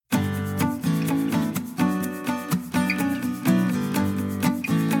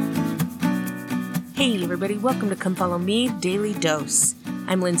Hey everybody, welcome to Come Follow Me Daily Dose.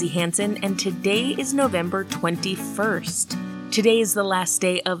 I'm Lindsay Hansen, and today is November 21st. Today is the last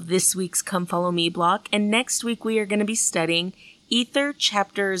day of this week's Come Follow Me block, and next week we are going to be studying Ether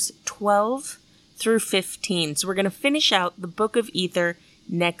chapters 12 through 15. So we're going to finish out the book of Ether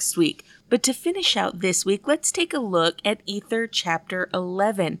next week. But to finish out this week, let's take a look at Ether chapter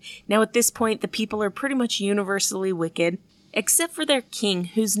 11. Now at this point, the people are pretty much universally wicked, except for their king,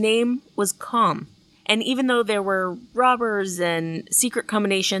 whose name was Calm. And even though there were robbers and secret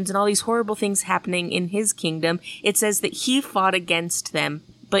combinations and all these horrible things happening in his kingdom, it says that he fought against them,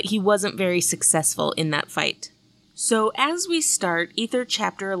 but he wasn't very successful in that fight. So as we start Ether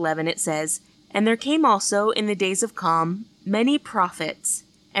chapter 11, it says, "And there came also in the days of Calm many prophets,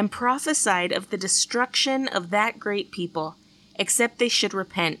 and prophesied of the destruction of that great people, except they should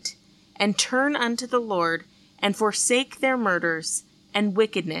repent, and turn unto the Lord, and forsake their murders and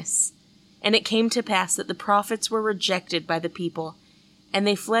wickedness. And it came to pass that the prophets were rejected by the people, and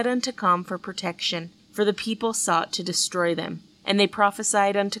they fled unto Calm for protection, for the people sought to destroy them. And they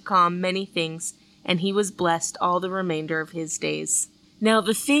prophesied unto Calm many things, and he was blessed all the remainder of his days." Now,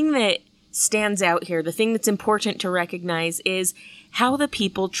 the thing that stands out here, the thing that's important to recognize, is how the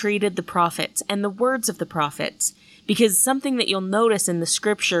people treated the prophets and the words of the prophets. Because something that you'll notice in the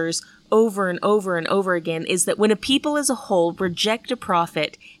scriptures over and over and over again is that when a people as a whole reject a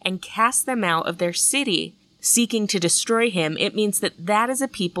prophet and cast them out of their city, seeking to destroy him, it means that that is a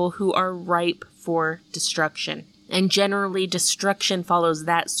people who are ripe for destruction. And generally, destruction follows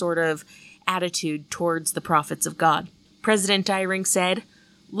that sort of attitude towards the prophets of God. President Eyring said,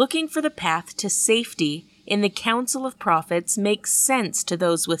 "Looking for the path to safety in the council of prophets makes sense to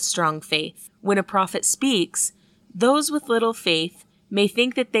those with strong faith. When a prophet speaks, those with little faith may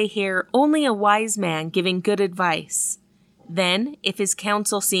think that they hear only a wise man giving good advice. Then, if his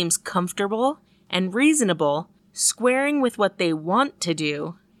counsel seems comfortable and reasonable, squaring with what they want to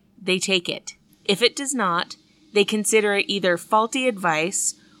do, they take it. If it does not, they consider it either faulty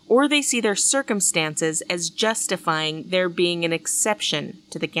advice, or they see their circumstances as justifying there being an exception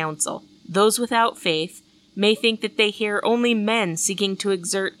to the counsel. Those without faith may think that they hear only men seeking to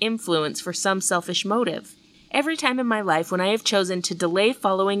exert influence for some selfish motive. Every time in my life when I have chosen to delay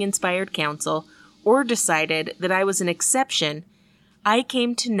following inspired counsel or decided that I was an exception, I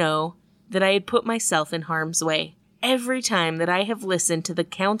came to know that I had put myself in harm's way. Every time that I have listened to the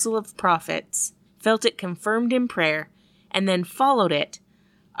counsel of prophets, felt it confirmed in prayer, and then followed it,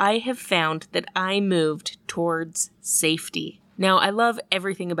 I have found that I moved towards safety." Now, I love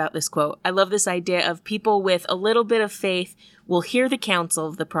everything about this quote. I love this idea of people with a little bit of faith will hear the counsel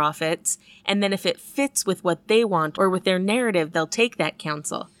of the prophets, and then if it fits with what they want or with their narrative, they'll take that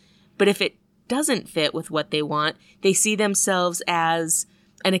counsel. But if it doesn't fit with what they want, they see themselves as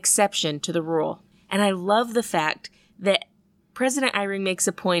an exception to the rule. And I love the fact that President Eyring makes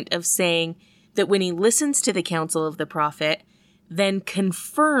a point of saying that when he listens to the counsel of the prophet, then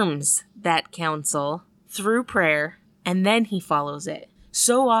confirms that counsel through prayer, and then he follows it.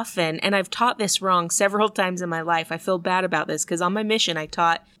 So often, and I've taught this wrong several times in my life, I feel bad about this, because on my mission I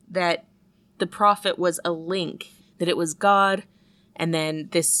taught that the prophet was a link, that it was God, and then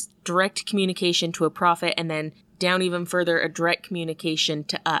this direct communication to a prophet, and then down even further, a direct communication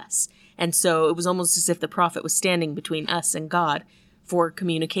to us. And so it was almost as if the prophet was standing between us and God for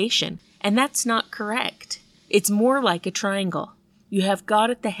communication. And that's not correct. It's more like a triangle. You have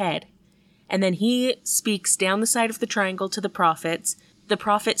God at the head, and then he speaks down the side of the triangle to the prophets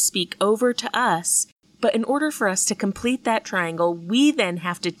speak over to us, but in order for us to complete that triangle, we then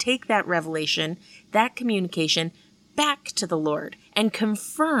have to take that revelation, that communication, back to the Lord and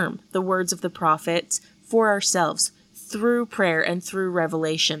confirm the words of the prophets for ourselves through prayer and through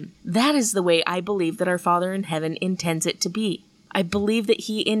revelation. That is the way I believe that our Father in heaven intends it to be. I believe that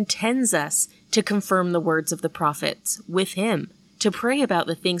he intends us to confirm the words of the prophets with him, to pray about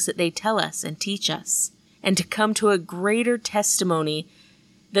the things that they tell us and teach us, and to come to a greater testimony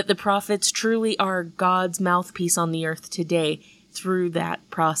that the prophets truly are God's mouthpiece on the earth today through that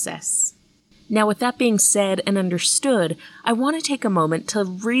process. Now, with that being said and understood, I want to take a moment to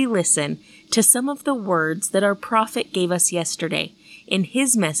re-listen to some of the words that our prophet gave us yesterday in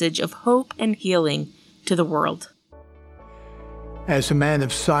his message of hope and healing to the world. As a man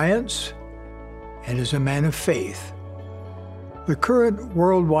of science and as a man of faith, the current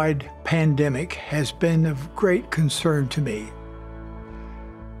worldwide pandemic has been of great concern to me.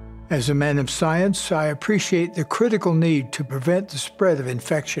 As a man of science, I appreciate the critical need to prevent the spread of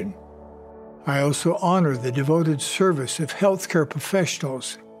infection. I also honor the devoted service of healthcare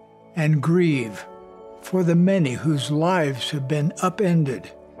professionals and grieve for the many whose lives have been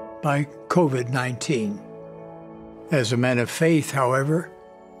upended by COVID-19. As a man of faith, however,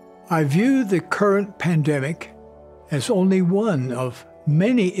 I view the current pandemic as only one of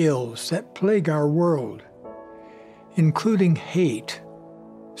many ills that plague our world, including hate,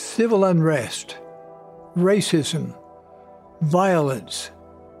 civil unrest, racism, violence,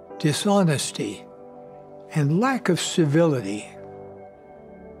 dishonesty, and lack of civility.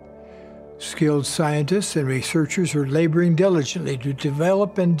 Skilled scientists and researchers are laboring diligently to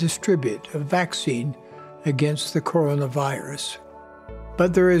develop and distribute a vaccine against the coronavirus.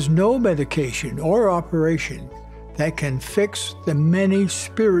 But there is no medication or operation that can fix the many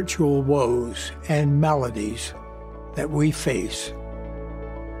spiritual woes and maladies that we face.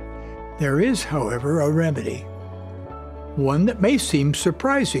 There is, however, a remedy, one that may seem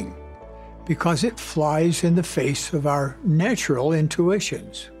surprising because it flies in the face of our natural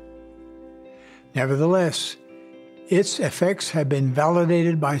intuitions. Nevertheless, its effects have been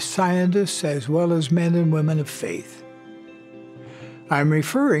validated by scientists as well as men and women of faith. I'm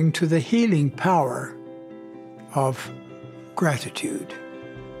referring to the healing power of gratitude.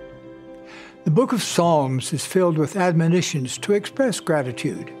 The book of Psalms is filled with admonitions to express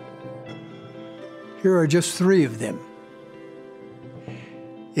gratitude. Here are just 3 of them.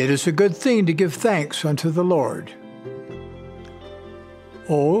 It is a good thing to give thanks unto the Lord.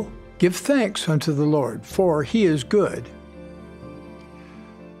 Oh, give thanks unto the Lord, for he is good.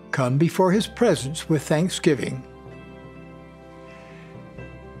 Come before his presence with thanksgiving.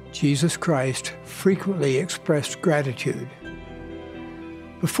 Jesus Christ frequently expressed gratitude.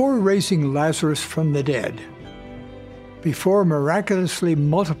 Before raising Lazarus from the dead, before miraculously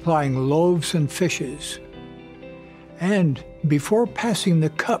multiplying loaves and fishes, and before passing the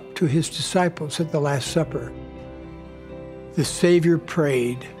cup to his disciples at the Last Supper, the Savior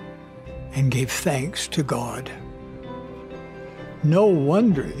prayed and gave thanks to God. No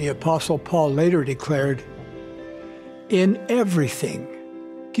wonder the Apostle Paul later declared, "In everything,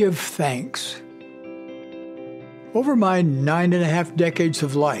 give thanks." Over my 9.5 decades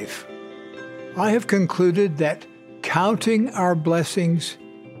of life, I have concluded that counting our blessings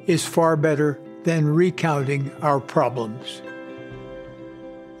is far better than recounting our problems.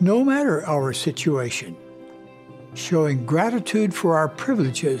 No matter our situation, showing gratitude for our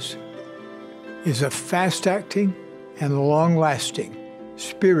privileges is a fast-acting and long-lasting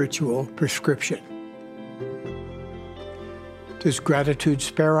spiritual prescription. Does gratitude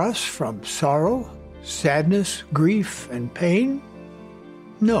spare us from sorrow, sadness, grief, and pain?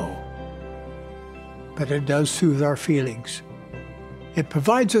 No. But it does soothe our feelings. It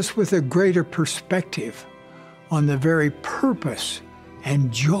provides us with a greater perspective on the very purpose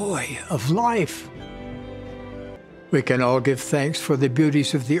and joy of life. We can all give thanks for the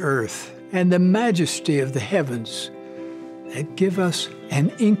beauties of the earth and the majesty of the heavens that give us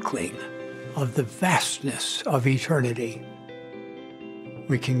an inkling of the vastness of eternity.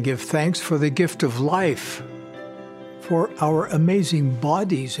 We can give thanks for the gift of life, for our amazing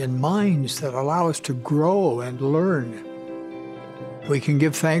bodies and minds that allow us to grow and learn. We can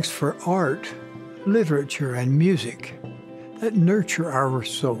give thanks for art, literature, and music that nurture our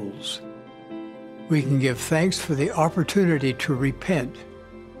souls. We can give thanks for the opportunity to repent,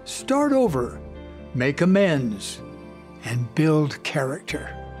 start over, make amends, and build character.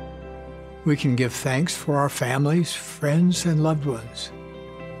 We can give thanks for our families, friends, and loved ones.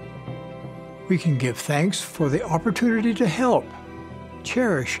 We can give thanks for the opportunity to help,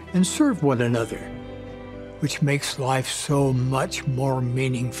 cherish, and serve one another, which makes life so much more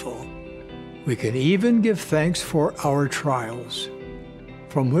meaningful. We can even give thanks for our trials,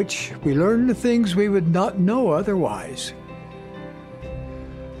 from which we learn the things we would not know otherwise.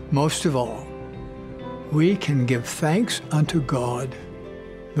 Most of all, we can give thanks unto God,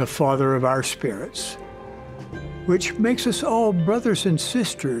 the Father of our spirits, which makes us all brothers and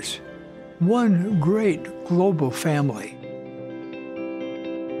sisters, one great global family.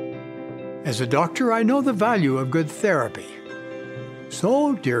 As a doctor, I know the value of good therapy.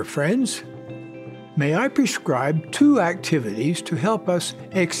 So, dear friends, may I prescribe 2 activities to help us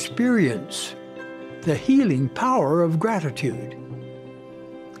experience the healing power of gratitude.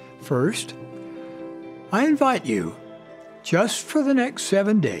 First, I invite you, just for the next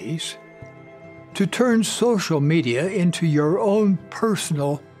 7 days, to turn social media into your own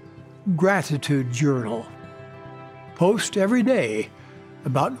personal gratitude journal. Post every day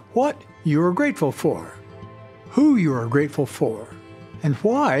about what you are grateful for, who you are grateful for, and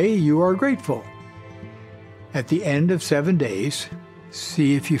why you are grateful. At the end of 7 days,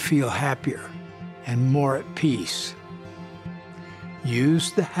 see if you feel happier and more at peace.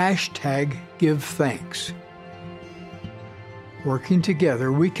 Use the hashtag #GiveThanks. Working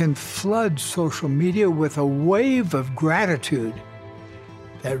together, we can flood social media with a wave of gratitude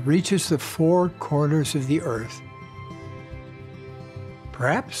that reaches the four corners of the earth.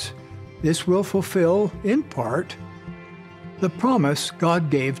 Perhaps this will fulfill, in part, the promise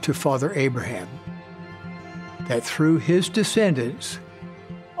God gave to Father Abraham, that through his descendants,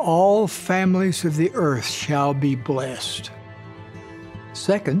 all families of the earth shall be blessed.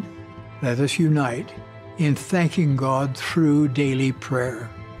 Second, let us unite in thanking God through daily prayer.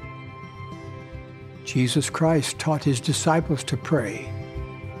 Jesus Christ taught his disciples to pray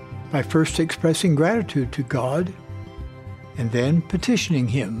by first expressing gratitude to God and then petitioning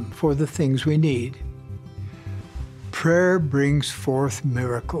him for the things we need. Prayer brings forth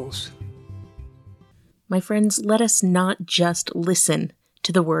miracles. My friends, let us not just listen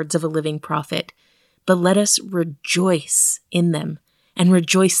to the words of a living prophet, but let us rejoice in them and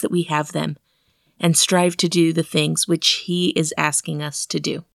rejoice that we have them and strive to do the things which he is asking us to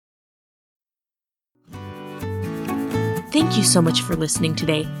do. Thank you so much for listening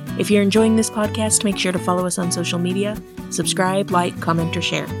today. If you're enjoying this podcast, make sure to follow us on social media, subscribe, like, comment, or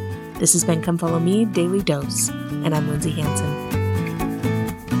share. This has been Come Follow Me Daily Dose, and I'm Lindsay Hansen.